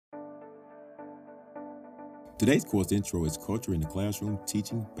Today's course intro is Culture in the Classroom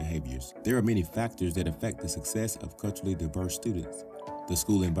Teaching Behaviors. There are many factors that affect the success of culturally diverse students. The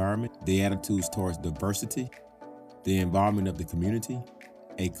school environment, the attitudes towards diversity, the environment of the community,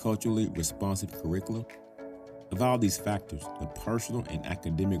 a culturally responsive curriculum. Of all these factors, the personal and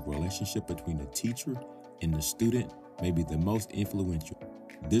academic relationship between the teacher and the student may be the most influential.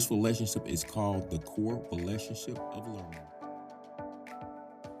 This relationship is called the core relationship of learning.